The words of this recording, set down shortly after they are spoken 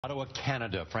Ottawa,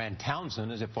 Canada. Fran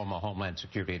Townsend is a former Homeland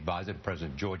Security Advisor to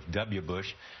President George W.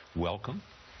 Bush. Welcome.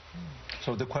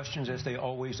 So the questions, as they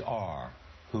always are,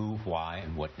 who, why,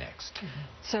 and what next?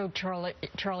 So,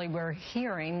 Charlie, we're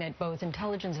hearing that both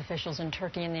intelligence officials in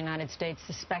Turkey and the United States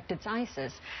suspect it's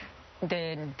ISIS.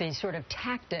 The sort of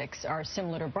tactics are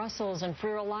similar to Brussels, and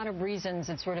for a lot of reasons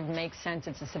it sort of makes sense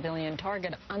it's a civilian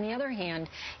target. On the other hand,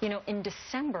 you know, in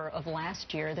December of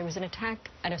last year there was an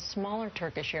attack at a smaller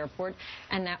Turkish airport,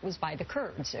 and that was by the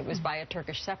Kurds. It was by a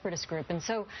Turkish separatist group. And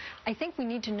so I think we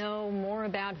need to know more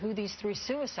about who these three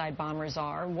suicide bombers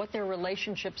are, what their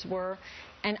relationships were,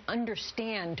 and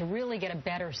understand, to really get a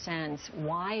better sense,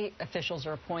 why officials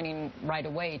are pointing right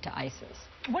away to ISIS.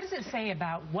 What does it say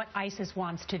about what ISIS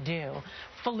wants to do?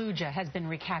 Fallujah has been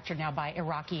recaptured now by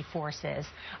Iraqi forces.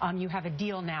 You have a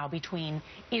deal now between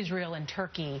Israel and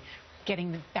Turkey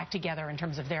getting back together in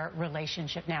terms of their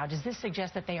relationship now. Does this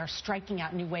suggest that they are striking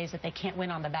out new ways that they can't win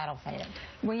on the battlefield?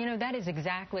 Well, you know, that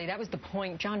was the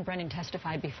point. John Brennan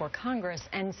testified before Congress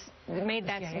and made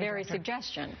that very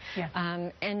suggestion. Yeah.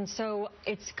 And so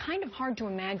it's kind of hard to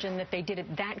imagine that they did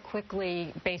it that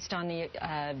quickly based on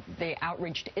the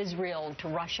outreach to Israel, to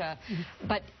Russia. Mm-hmm.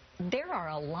 But there are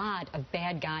a lot of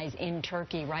bad guys in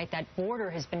Turkey, right? That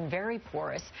border has been very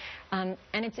porous. And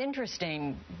it's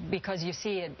interesting because you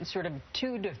see sort of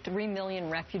 2 to 3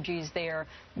 million refugees there.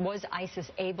 Was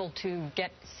ISIS able to get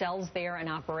cells there and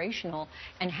operational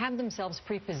and have themselves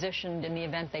pre-positioned in the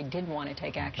event they did want to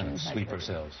take action? Sleeper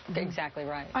cells. Exactly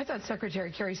right. I thought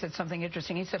Secretary Kerry said something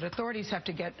interesting. He said authorities have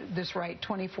to get this right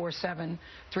 24/7,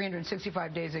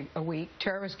 365 days a week.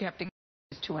 Terrorists have to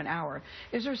to an hour.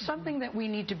 Is there something that we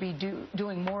need to be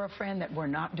doing more, Fran, that we're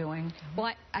not doing?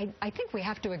 Well, I think we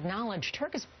have to acknowledge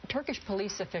Turkish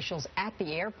police officials at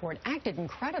the airport acted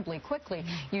incredibly quickly.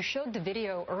 You showed the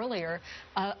video earlier.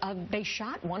 They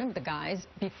shot one of the guys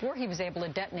before he was able to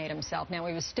detonate himself. Now,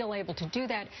 he was still able to do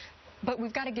that. But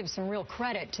we've got to give some real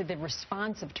credit to the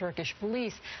response of Turkish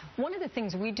police. One of the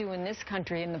things we do in this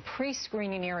country in the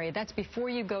pre-screening area, that's before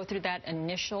you go through that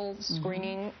initial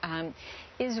screening,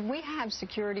 is we have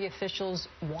security officials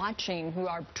watching who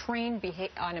are trained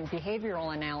on a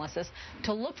behavioral analysis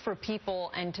to look for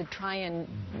people and to try and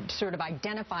sort of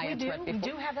identify a threat. We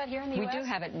do have that here in the U.S.? We do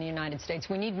have it in the United States.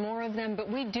 We need more of them, but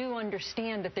we do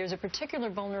understand that there's a particular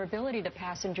vulnerability to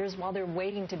passengers while they're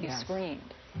waiting to be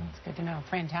screened. That's good to know.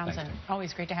 Fran Townsend,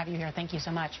 always great to have you here. Thank you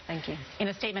so much. Thank you. In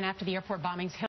a statement after the airport bombings,